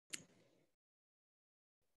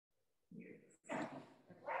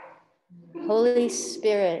Holy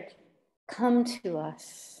Spirit, come to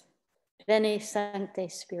us. Veni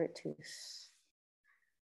Sancte Spiritus.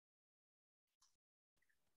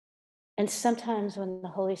 And sometimes when the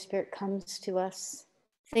Holy Spirit comes to us,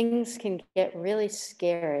 things can get really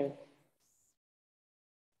scary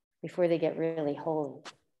before they get really holy.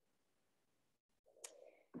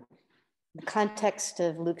 In the context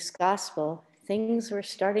of Luke's gospel, things were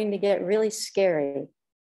starting to get really scary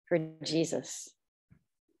for Jesus.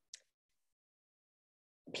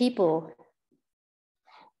 People,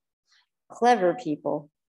 clever people,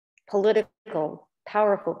 political,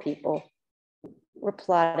 powerful people were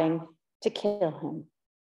plotting to kill him.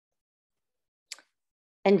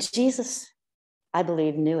 And Jesus, I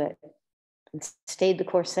believe, knew it and stayed the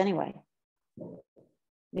course anyway,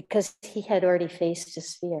 because he had already faced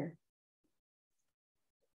his fear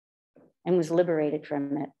and was liberated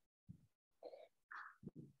from it.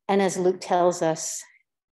 And as Luke tells us,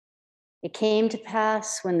 it came to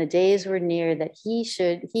pass when the days were near that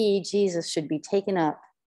Jesus, should be taken up.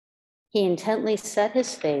 He intently set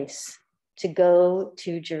his face to go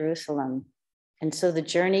to Jerusalem. And so the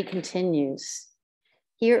journey continues.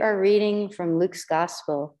 Here are reading from Luke's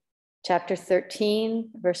Gospel, chapter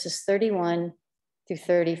 13, verses 31 through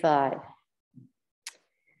 35.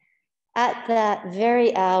 At that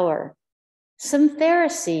very hour, some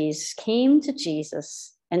Pharisees came to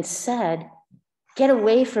Jesus and said, "Get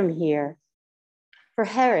away from here, for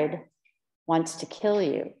Herod wants to kill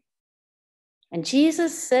you." And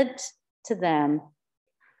Jesus said to them,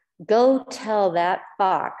 "Go tell that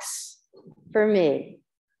fox for me.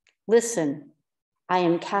 Listen, I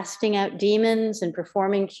am casting out demons and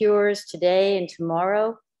performing cures today and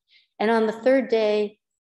tomorrow, and on the third day,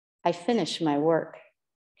 I finish my work.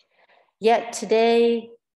 Yet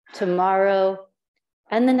today, tomorrow,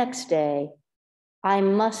 and the next day, I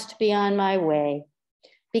must be on my way,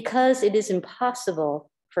 because it is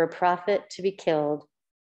impossible for a prophet to be killed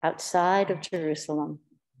outside of Jerusalem.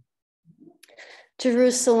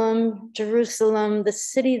 Jerusalem, Jerusalem, the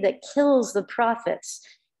city that kills the prophets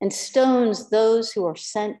and stones those who are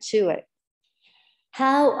sent to it.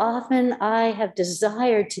 How often I have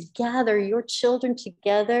desired to gather your children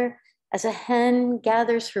together as a hen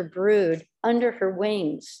gathers her brood under her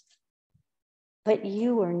wings, but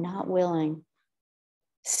you were not willing.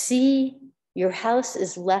 See, your house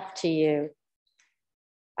is left to you.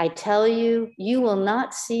 I tell you, you will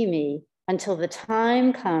not see me until the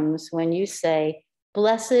time comes when you say,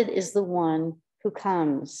 'Blessed is the one who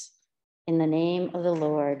comes in the name of the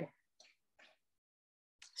Lord.'"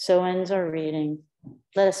 So ends our reading.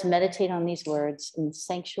 Let us meditate on these words in the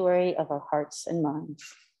sanctuary of our hearts and minds.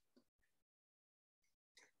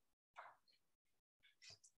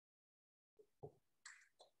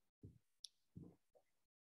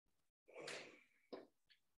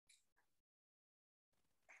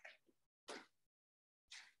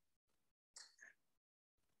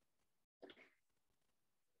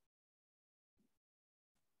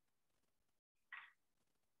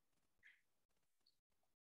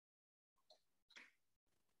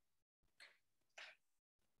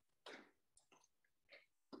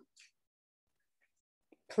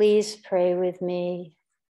 Please pray with me.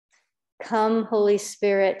 Come, Holy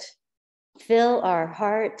Spirit, fill our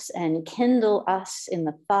hearts and kindle us in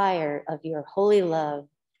the fire of your holy love.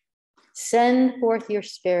 Send forth your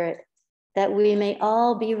Spirit that we may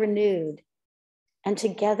all be renewed, and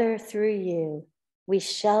together through you, we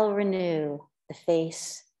shall renew the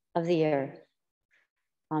face of the earth.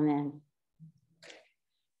 Amen.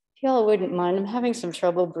 If y'all wouldn't mind, I'm having some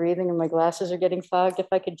trouble breathing and my glasses are getting fogged. If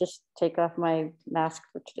I could just take off my mask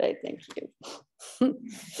for today, thank you.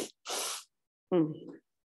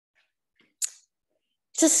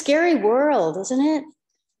 It's a scary world, isn't it?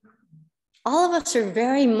 All of us are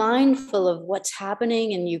very mindful of what's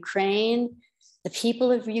happening in Ukraine, the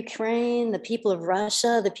people of Ukraine, the people of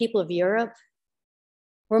Russia, the people of Europe.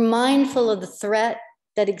 We're mindful of the threat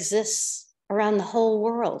that exists around the whole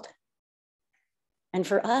world. And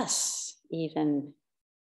for us, even.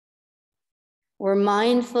 We're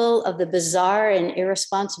mindful of the bizarre and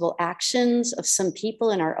irresponsible actions of some people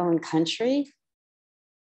in our own country.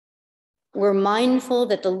 We're mindful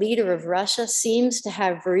that the leader of Russia seems to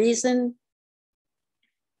have reason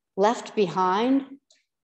left behind.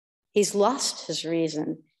 He's lost his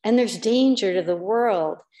reason, and there's danger to the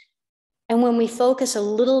world. And when we focus a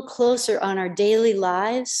little closer on our daily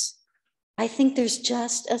lives, I think there's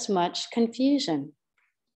just as much confusion.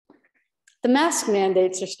 The mask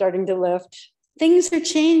mandates are starting to lift. Things are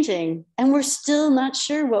changing, and we're still not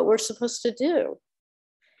sure what we're supposed to do.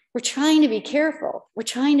 We're trying to be careful. We're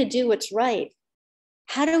trying to do what's right.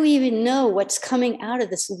 How do we even know what's coming out of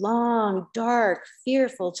this long, dark,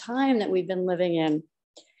 fearful time that we've been living in?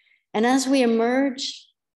 And as we emerge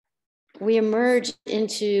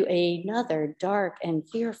into another dark and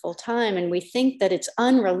fearful time, and we think that it's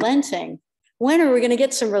unrelenting. When are we going to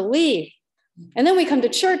get some relief? And then we come to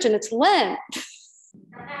church and it's Lent.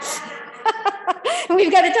 And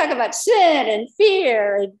we've got to talk about sin and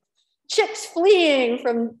fear and chicks fleeing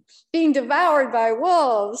from being devoured by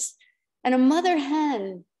wolves, and a mother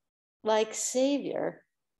hen like Savior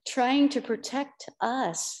trying to protect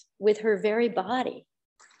us with her very body.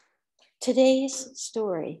 Today's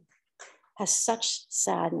story has such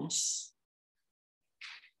sadness.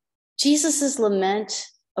 Jesus's lament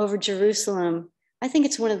over Jerusalem, I think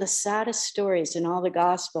it's one of the saddest stories in all the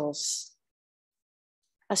Gospels.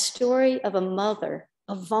 A story of a mother,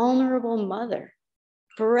 a vulnerable mother,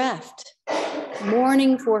 bereft,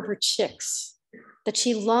 mourning for her chicks that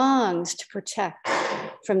she longs to protect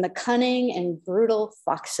from the cunning and brutal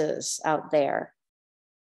foxes out there.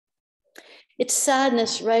 It's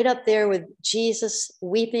sadness right up there with Jesus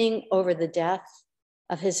weeping over the death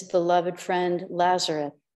of his beloved friend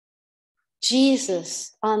Lazarus.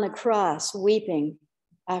 Jesus on the cross weeping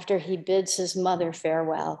after he bids his mother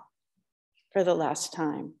farewell for the last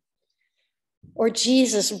time. Or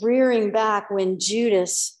Jesus rearing back when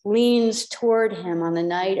Judas leans toward him on the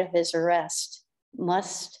night of his arrest.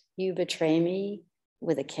 Must you betray me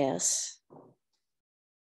with a kiss?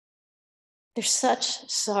 There's such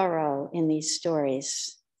sorrow in these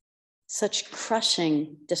stories, such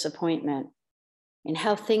crushing disappointment in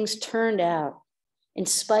how things turned out in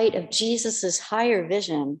spite of Jesus's higher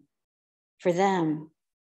vision for them,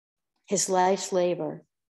 his life's labor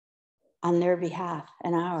on their behalf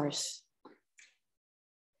and ours.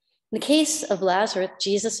 In the case of Lazarus,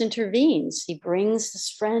 Jesus intervenes. He brings his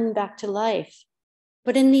friend back to life.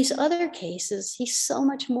 But in these other cases, he's so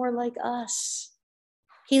much more like us.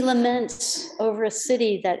 He laments over a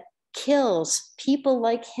city that kills people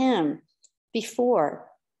like him before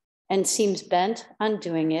and seems bent on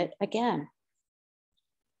doing it again.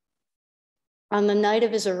 On the night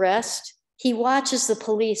of his arrest, he watches the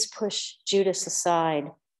police push Judas aside.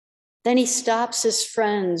 Then he stops his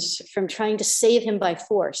friends from trying to save him by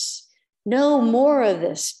force. No more of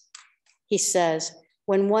this, he says,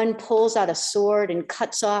 when one pulls out a sword and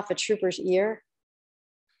cuts off a trooper's ear.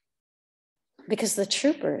 Because the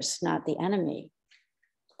trooper's not the enemy.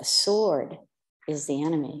 The sword is the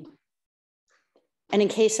enemy. And in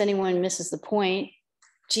case anyone misses the point,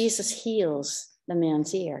 Jesus heals the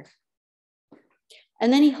man's ear.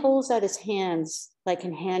 And then he holds out his hands like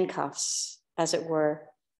in handcuffs, as it were,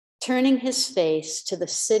 turning his face to the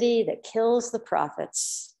city that kills the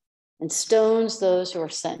prophets and stones those who are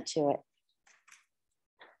sent to it.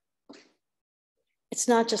 It's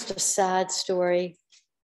not just a sad story,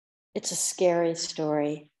 it's a scary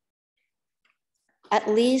story. At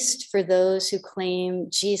least for those who claim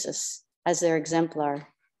Jesus as their exemplar.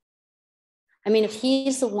 I mean, if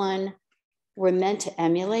he's the one we're meant to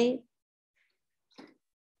emulate,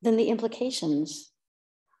 then the implications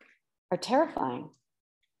are terrifying.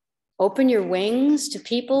 Open your wings to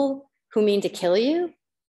people who mean to kill you?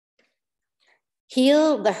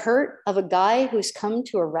 Heal the hurt of a guy who's come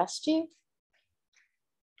to arrest you?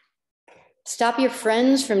 Stop your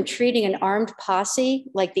friends from treating an armed posse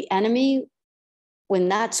like the enemy when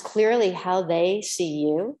that's clearly how they see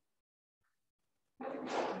you?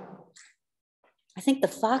 I think the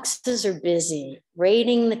foxes are busy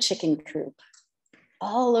raiding the chicken coop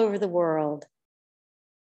all over the world.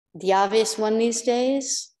 The obvious one these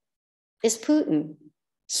days is Putin,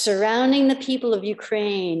 surrounding the people of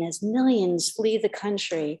Ukraine as millions flee the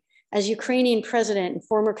country, as Ukrainian President and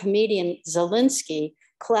former comedian Zelensky,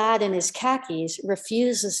 clad in his khakis,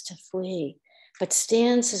 refuses to flee, but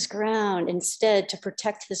stands his ground instead to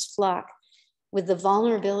protect his flock with the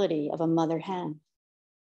vulnerability of a mother hen.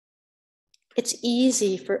 It's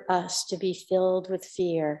easy for us to be filled with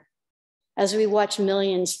fear as we watch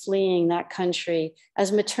millions fleeing that country,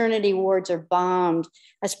 as maternity wards are bombed,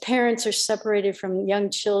 as parents are separated from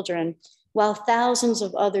young children, while thousands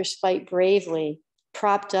of others fight bravely,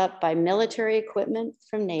 propped up by military equipment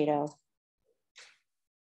from NATO.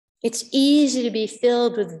 It's easy to be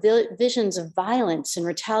filled with visions of violence and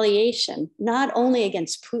retaliation, not only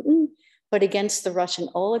against Putin, but against the Russian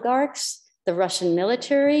oligarchs, the Russian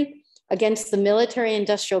military, against the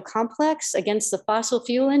military-industrial complex, against the fossil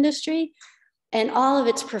fuel industry, and all of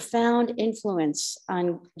its profound influence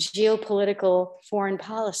on geopolitical foreign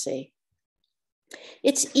policy.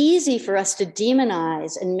 It's easy for us to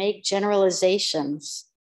demonize and make generalizations,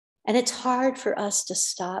 and it's hard for us to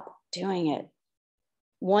stop doing it.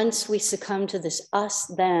 once we succumb to this us,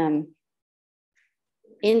 them,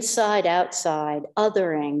 inside, outside,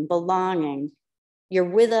 othering, belonging, you're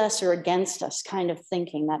with us or against us kind of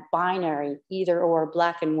thinking, that binary, either or,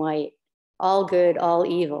 black and white, all good, all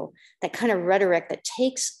evil, that kind of rhetoric that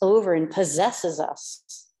takes over and possesses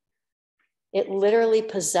us. It literally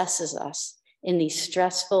possesses us in these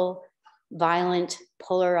stressful, violent,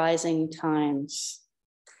 polarizing times.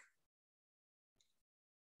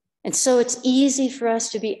 And so it's easy for us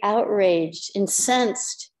to be outraged,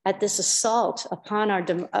 incensed at this assault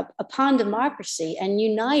upon democracy and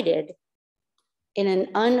united in an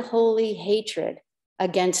unholy hatred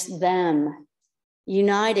against them,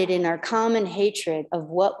 united in our common hatred of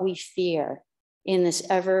what we fear in this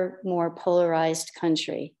ever more polarized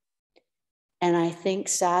country. And I think,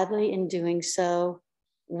 sadly, in doing so,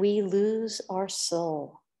 we lose our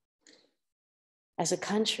soul as a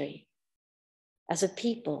country, as a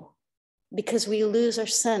people, because we lose our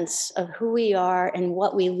sense of who we are and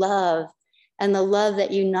what we love and the love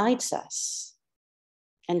that unites us.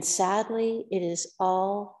 And sadly, it is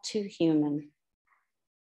all too human.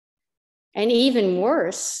 And even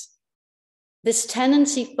worse, this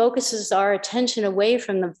tendency focuses our attention away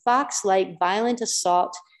from the fox-like violent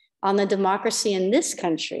assault on the democracy in this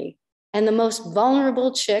country and the most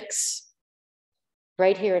vulnerable chicks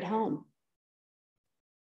right here at home.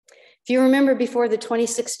 If you remember before the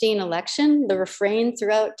 2016 election, the refrain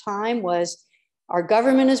throughout time was, our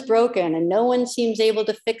government is broken and no one seems able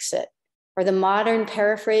to fix it. Or the modern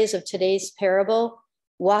paraphrase of today's parable,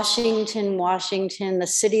 Washington, Washington, the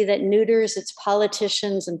city that neuters its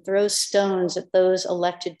politicians and throws stones at those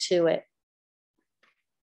elected to it.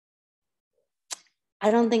 I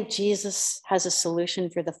don't think Jesus has a solution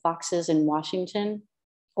for the foxes in Washington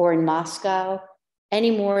or in Moscow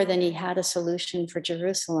any more than he had a solution for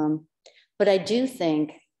Jerusalem. But I do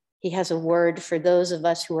think he has a word for those of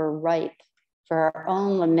us who are ripe for our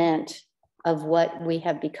own lament of what we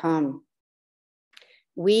have become.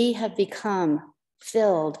 We have become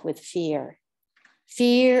filled with fear,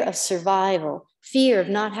 fear of survival, fear of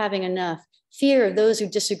not having enough, fear of those who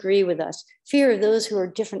disagree with us, fear of those who are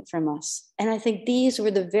different from us. And I think these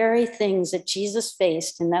were the very things that Jesus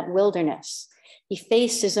faced in that wilderness. He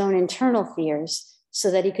faced his own internal fears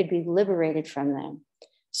so that he could be liberated from them,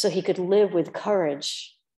 so he could live with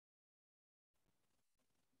courage,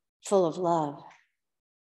 full of love.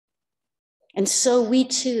 And so we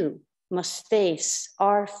too must face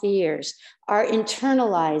our fears, our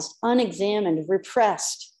internalized, unexamined,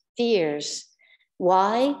 repressed fears.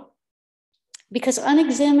 Why? Because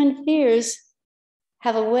unexamined fears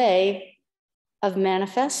have a way of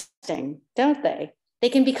manifesting, don't they? They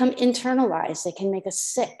can become internalized, they can make us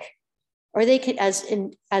sick, or they can,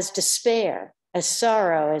 as despair, as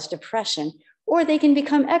sorrow, as depression, or they can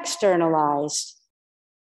become externalized.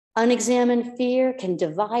 Unexamined fear can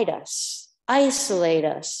divide us, isolate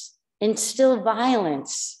us, instill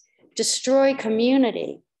violence, destroy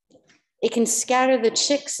community. It can scatter the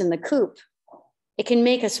chicks in the coop. It can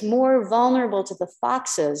make us more vulnerable to the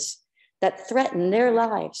foxes that threaten their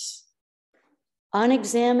lives.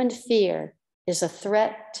 Unexamined fear is a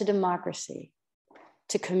threat to democracy,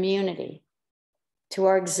 to community, to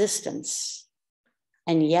our existence,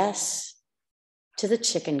 and yes, to the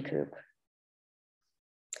chicken coop.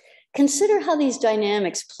 Consider how these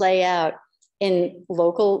dynamics play out in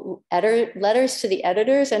local letters to the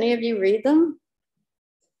editors. Any of you read them?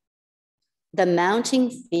 The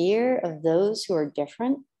mounting fear of those who are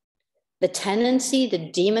different, the tendency to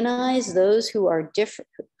demonize those who are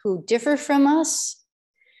who differ from us,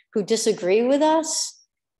 who disagree with us,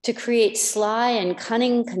 to create sly and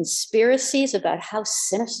cunning conspiracies about how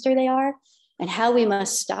sinister they are and how we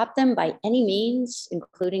must stop them by any means,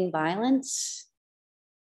 including violence.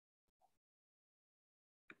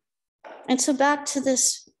 And so back to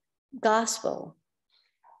this gospel,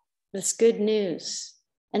 this good news,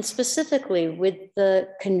 and specifically with the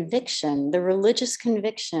conviction, the religious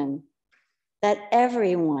conviction that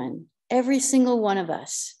everyone, every single one of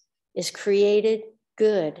us is created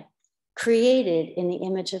good, created in the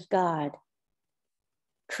image of God,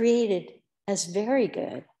 created as very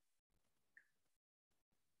good.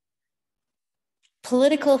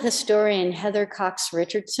 Political historian Heather Cox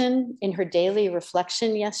Richardson, in her daily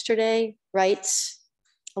reflection yesterday, writes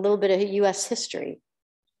a little bit of US history.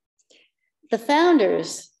 The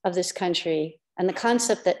founders of this country and the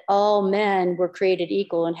concept that all men were created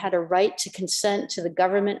equal and had a right to consent to the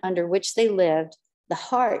government under which they lived, the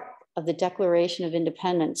heart of the Declaration of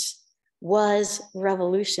Independence, was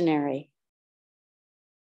revolutionary.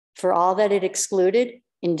 For all that it excluded,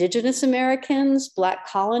 Indigenous Americans, Black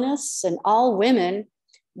colonists, and all women,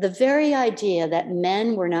 The very idea that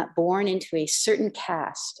men were not born into a certain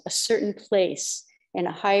caste, a certain place in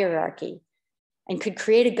a hierarchy, and could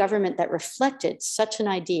create a government that reflected such an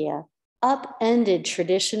idea upended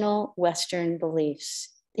traditional Western beliefs.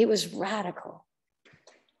 It was radical.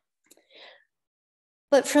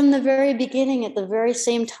 But from the very beginning, at the very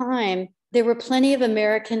same time, there were plenty of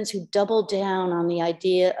Americans who doubled down on the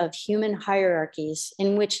idea of human hierarchies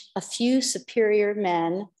in which a few superior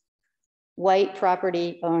men, white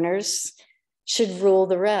property owners, should rule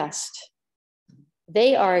the rest.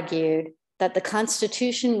 They argued that the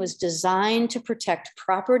Constitution was designed to protect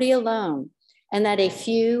property alone and that a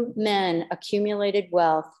few men accumulated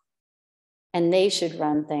wealth and they should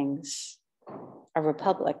run things, a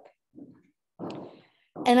republic.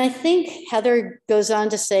 And I think Heather goes on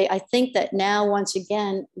to say, I think that now, once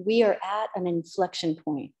again, we are at an inflection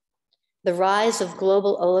point. The rise of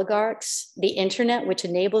global oligarchs, the internet, which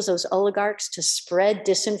enables those oligarchs to spread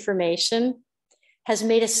disinformation, has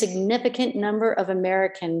made a significant number of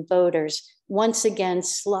American voters once again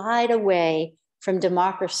slide away from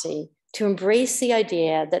democracy to embrace the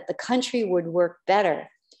idea that the country would work better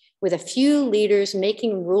with a few leaders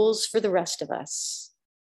making rules for the rest of us.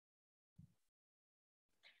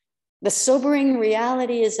 The sobering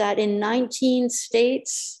reality is that in 19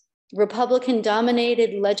 states,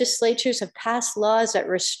 Republican-dominated legislatures have passed laws that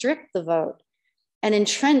restrict the vote and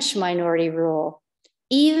entrench minority rule,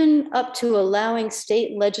 even up to allowing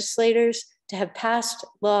state legislators to have passed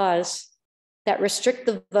laws that restrict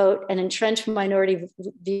the vote and entrench minority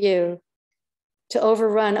view to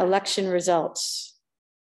overrun election results.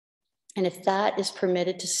 And if that is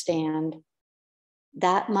permitted to stand,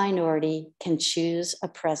 that minority can choose a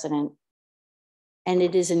president. And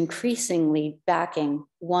it is increasingly backing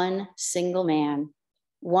one single man,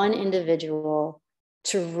 one individual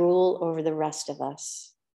to rule over the rest of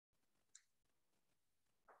us.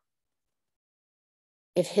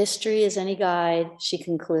 If history is any guide, she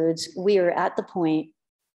concludes, we are at the point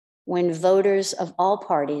when voters of all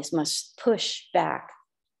parties must push back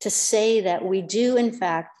to say that we do, in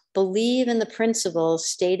fact, believe in the principles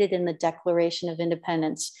stated in the Declaration of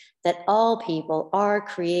Independence, that all people are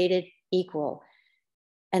created equal,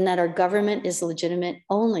 and that our government is legitimate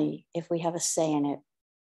only if we have a say in it.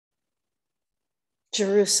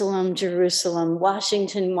 Jerusalem, Jerusalem,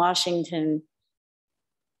 Washington, Washington,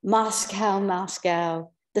 Moscow, Moscow,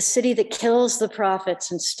 the city that kills the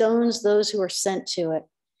prophets and stones those who are sent to it.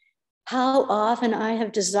 How often I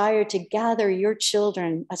have desired to gather your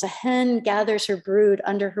children as a hen gathers her brood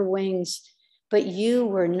under her wings, but you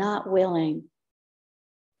were not willing.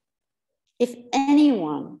 If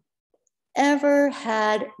anyone ever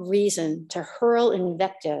had reason to hurl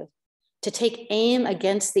invective, to take aim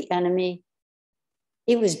against the enemy,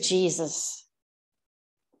 it was Jesus.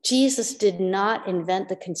 Jesus did not invent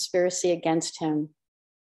the conspiracy against him.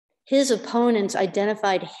 His opponents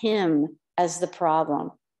identified him as the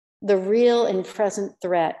problem, the real and present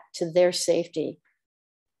threat to their safety,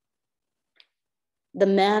 the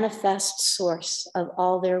manifest source of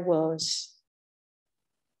all their woes.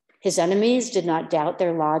 His enemies did not doubt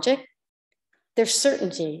their logic. Their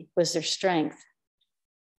certainty was their strength.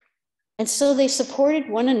 And so they supported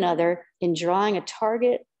one another in drawing a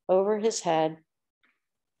target over his head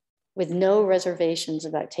with no reservations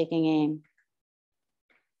about taking aim.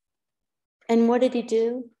 And what did he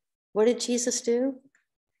do? What did Jesus do?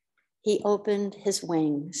 He opened his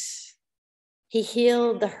wings. He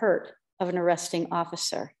healed the hurt of an arresting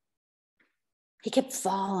officer. He kept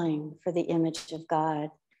falling for the image of God.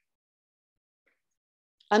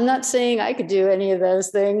 I'm not saying I could do any of those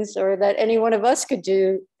things or that any one of us could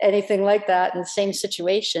do anything like that in the same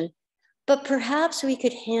situation, but perhaps we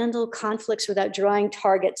could handle conflicts without drawing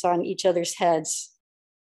targets on each other's heads.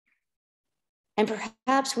 And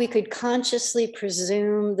perhaps we could consciously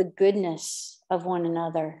presume the goodness of one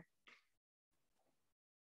another.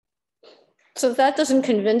 So if that doesn't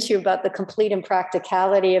convince you about the complete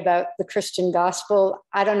impracticality about the Christian gospel,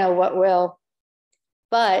 I don't know what will.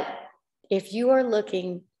 But if you are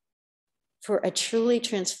looking for a truly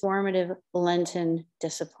transformative Lenten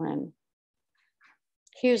discipline,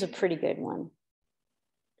 here's a pretty good one.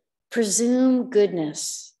 Presume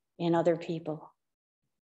goodness in other people.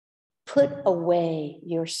 Put away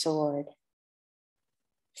your sword.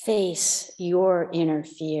 Face your inner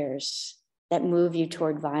fears that move you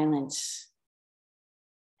toward violence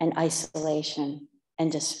and isolation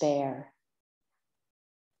and despair.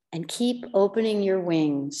 And keep opening your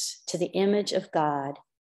wings to the image of God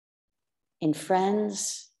in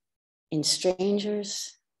friends, in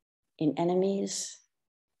strangers, in enemies,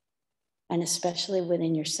 and especially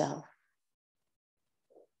within yourself.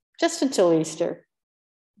 Just until Easter.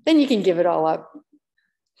 then you can give it all up.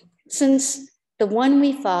 Since the one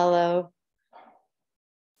we follow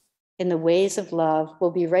in the ways of love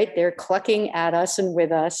will be right there clucking at us and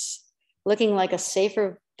with us, looking like a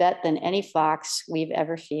safer bet than any fox we've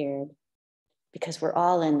ever feared, because we're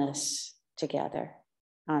all in this together.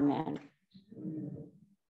 Amen.